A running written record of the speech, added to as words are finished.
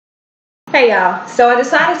Hey y'all, so I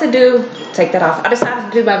decided to do, take that off. I decided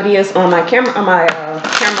to do my videos on my camera, on my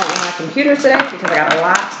computer today because I got a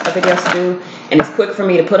lot of videos to do and it's quick for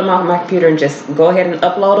me to put them on my computer and just go ahead and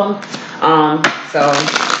upload them. So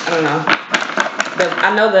I don't know.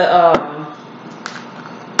 I know the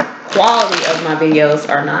quality of my videos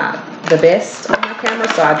are not the best on my camera,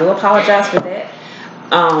 so I do apologize for that.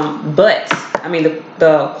 But I mean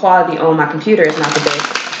the quality on my computer is not the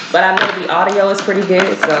best. But I know the audio is pretty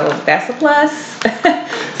good, so that's a plus.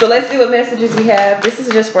 So let's see what messages we have. This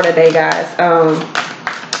is just for today, guys.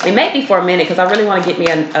 It may be for a minute because I really want to get me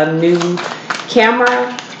a new camera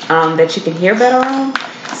that you can hear better on.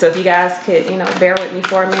 So if you guys could, you know, bear with me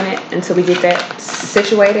for a minute until we get that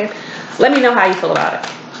situated. Let me know how you feel about it.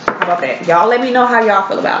 How about that? Y'all let me know how y'all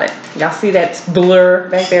feel about it. Y'all see that blur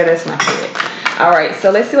back there? That's not good. All right,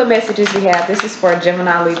 so let's see what messages we have. This is for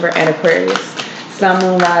Gemini, Libra, and Aquarius. Sun,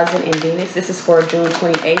 Moon, Rising, and Venus. This is for June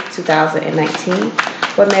 28, 2019.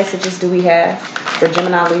 What messages do we have for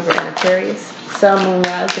Gemini, Libra, and Aquarius? Sun, Moon,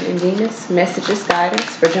 Rising, and Venus. Messages,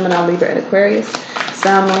 guidance for Gemini, Libra, and Aquarius.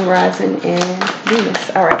 Sun, Moon, Rising, and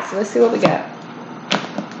Venus. All right, so let's see what we got.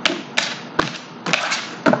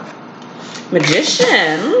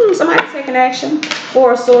 Magician. Somebody taking action.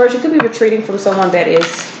 Four of Swords. You could be retreating from someone that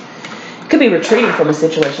is... could be retreating from a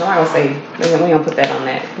situation. I'm not gonna say, we don't put that on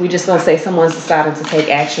that. We just gonna say someone's deciding to take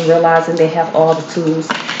action, realizing they have all the tools.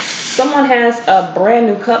 Someone has a brand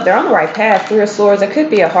new cup. They're on the right path. Three of Swords. There could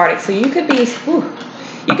be a heartache. So you could be,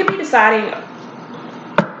 you could be deciding.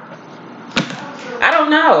 I don't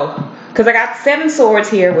know, because I got 7 swords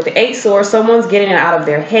here with the 8 swords. Someone's getting out of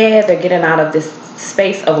their head. They're getting out of this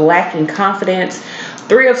space of lacking confidence.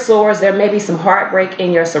 3 of Swords, there may be some heartbreak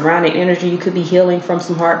in your surrounding energy. You could be healing from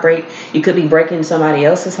some heartbreak. You could be breaking somebody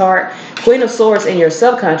else's heart. Queen of Swords in your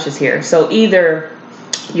subconscious here. So either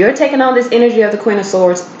you're taking on this energy of the Queen of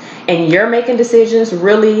Swords and you're making decisions,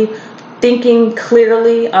 really thinking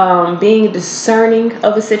clearly, being discerning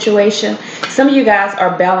of a situation. Some of you guys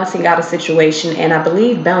are balancing out a situation, and I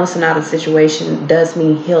believe balancing out a situation does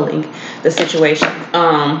mean healing the situation.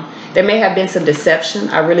 There may have been some deception.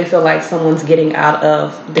 I really feel like someone's getting out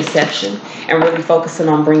of deception and really focusing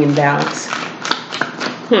on bringing balance.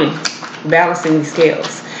 Balancing these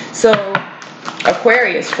scales. So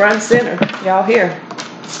Aquarius, front and center, y'all here.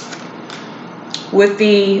 With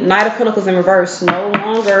the Knight of Pentacles in reverse, no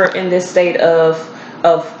longer in this state of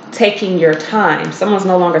taking your time. Someone's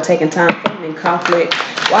no longer taking time, in conflict.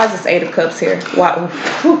 Why is this 8 of Cups here? Why?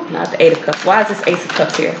 Not the 8 of Cups. Why is this Ace of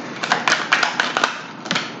Cups here?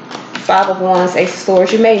 5 of Wands, Ace of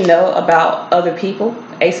Swords. You may know about other people.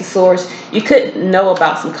 Ace of Swords. You could know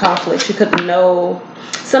about some conflicts. You could know.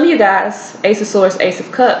 Some of you guys, Ace of Swords, Ace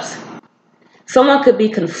of Cups. Someone could be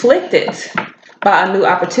conflicted by a new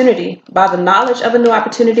opportunity, by the knowledge of a new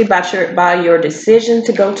opportunity, by your decision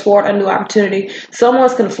to go toward a new opportunity.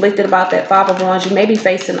 Someone's conflicted about that 5 of Wands. You may be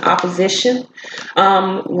facing opposition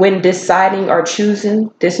when deciding or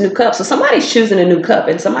choosing this new cup. So somebody's choosing a new cup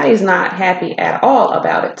and somebody's not happy at all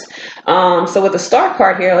about it. So with the Star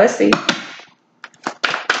card here, let's see.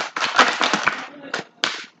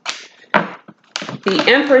 The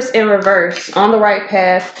Empress in reverse, on the right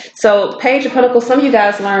path. So Page of Pentacles, some of you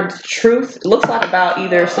guys learned truth. It looks like about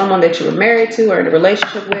either someone that you were married to or in a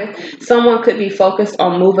relationship with. Someone could be focused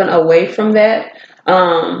on moving away from that.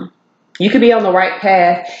 You could be on the right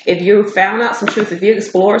path. If you found out some truth, if you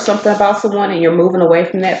explored something about someone and you're moving away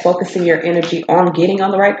from that, focusing your energy on getting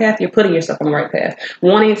on the right path, you're putting yourself on the right path.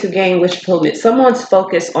 Wanting to gain wish fulfillment. Someone's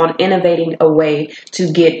focused on innovating a way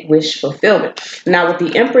to get wish fulfillment. Now with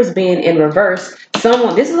the Empress being in reverse,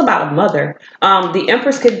 this is about a mother. The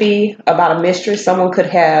Empress could be about a mistress. Someone could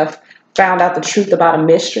have found out the truth about a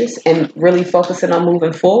mistress and really focusing on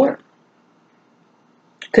moving forward.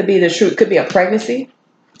 Could be the truth, could be a pregnancy.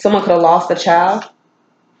 Someone could have lost a child.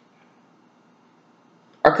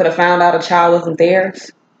 Or could have found out a child wasn't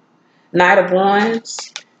theirs. Knight of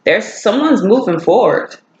Wands. Someone's moving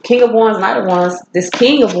forward. King of Wands, Knight of Wands. This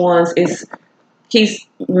King of Wands he's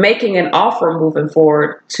making an offer moving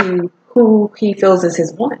forward to who he feels is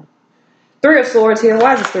his one. 3 of Swords here.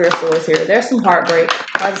 Why is this 3 of Swords here? There's some heartbreak.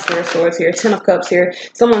 Why is this 3 of Swords here? 10 of Cups here.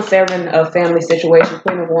 Someone's severing a family situation.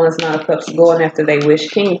 Queen of Wands, Knight of Cups, going after they wish.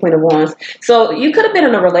 King and Queen of Wands. So you could have been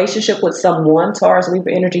in a relationship with someone, Taurus,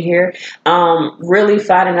 Libra energy here. Really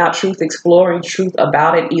finding out truth, exploring truth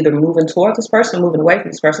about it, either moving toward this person or moving away from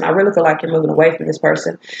this person. I really feel like you're moving away from this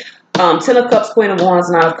person. 10 of Cups, Queen of Wands,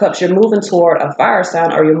 9 of Cups. You're moving toward a fire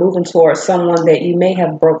sign, or you're moving toward someone that you may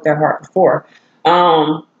have broke their heart before.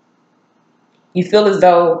 You feel as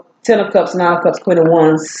though 10 of Cups, 9 of Cups, Queen of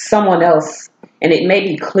Wands, someone else, and it may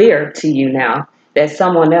be clear to you now that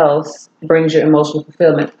someone else brings you emotional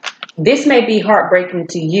fulfillment. This may be heartbreaking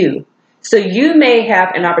to you. So you may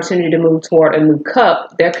have an opportunity to move toward a new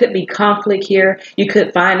cup. There could be conflict here. You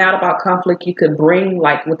could find out about conflict. You could bring,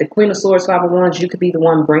 like with the Queen of Swords, 5 of Wands, you could be the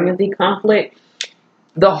one bringing the conflict.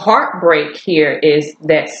 The heartbreak here is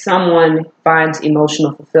that someone finds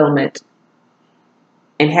emotional fulfillment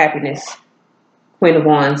and happiness, Queen of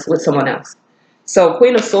Wands, with someone else. So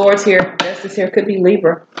Queen of Swords here, Justice here, could be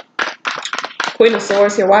Libra. Queen of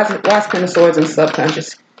Swords here, why is Queen of Swords in the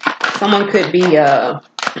subconscious? Someone could be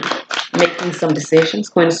making some decisions.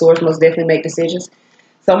 Queen of Swords most definitely make decisions.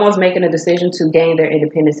 Someone's making a decision to gain their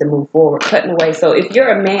independence and move forward, cutting away. So if you're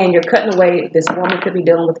a man, you're cutting away. This woman could be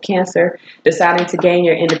dealing with Cancer, deciding to gain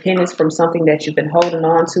your independence from something that you've been holding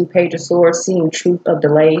on to. Page of Swords, seeing truth of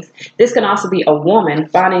delays. This can also be a woman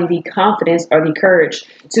finding the confidence or the courage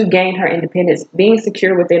to gain her independence, being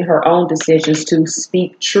secure within her own decisions to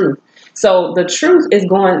speak truth. So the truth is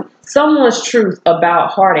going, someone's truth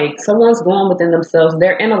about heartache, someone's going within themselves.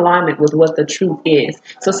 They're in alignment with what the truth is.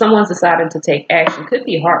 So someone's decided to take action. Could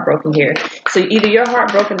be heartbroken here. So either you're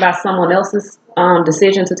heartbroken by someone else's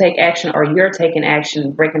decision to take action, or you're taking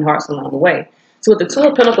action, breaking hearts along the way. So with the Two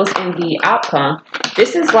of Pentacles in the outcome,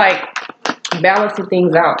 this is like balancing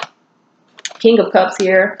things out. King of Cups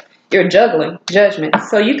here, you're juggling, judgment.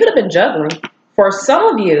 So you could have been juggling. For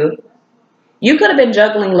some of you, you could have been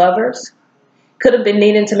juggling lovers, could have been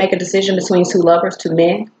needing to make a decision between two lovers, two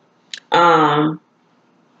men.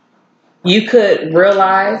 You could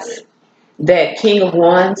realize that King of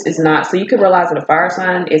Wands is not, so you could realize that a fire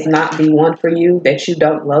sign is not the one for you, that you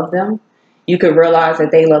don't love them. You could realize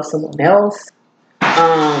that they love someone else.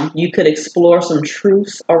 You could explore some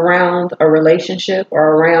truths around a relationship or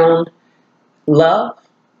around love.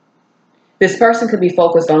 This person could be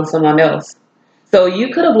focused on someone else. So you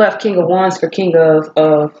could have left King of Wands for King of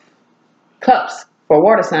Cups for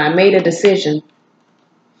water sign, made a decision.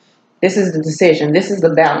 This is the decision. This is the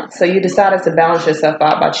balance. So you decided to balance yourself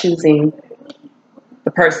out by choosing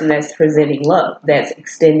the person that's presenting love, that's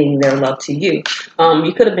extending their love to you.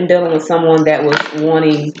 You could have been dealing with someone that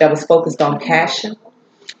was focused on passion,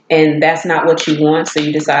 and that's not what you want. So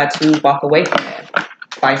you decide to walk away from that.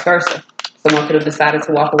 Vice versa. Someone could have decided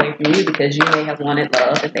to walk away from you because you may have wanted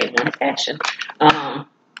love and they wanted passion.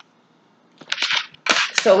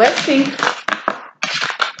 So let's see.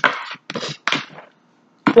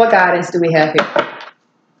 What guidance do we have here?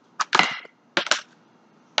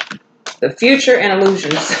 The future and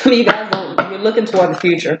illusions. Some of you guys, you're looking toward the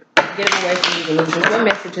future. Getting away from these illusions. What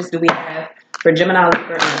messages do we have for Gemini,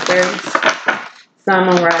 Libra, and Aquarius? Sun,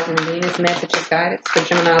 Moon, Rising, and Venus. Messages, guidance for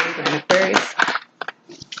Gemini, Libra, and Aquarius.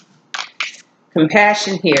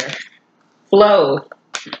 Compassion here, flow,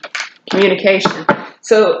 communication.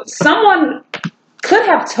 So someone could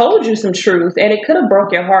have told you some truth and it could have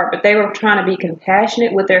broke your heart, but they were trying to be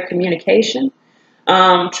compassionate with their communication,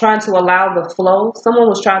 trying to allow the flow. Someone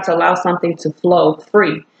was trying to allow something to flow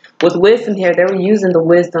free. With wisdom here, they were using the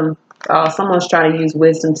wisdom. Someone's trying to use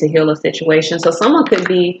wisdom to heal a situation. So someone could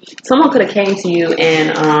have came to you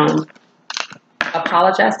and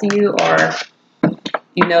apologized to you, or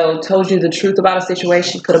told you the truth about a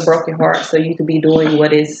situation, could have broke your heart, so you could be doing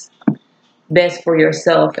what is best for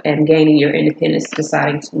yourself and gaining your independence,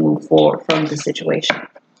 deciding to move forward from the situation.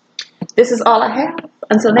 This is all I have.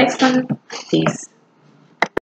 Until next time, peace.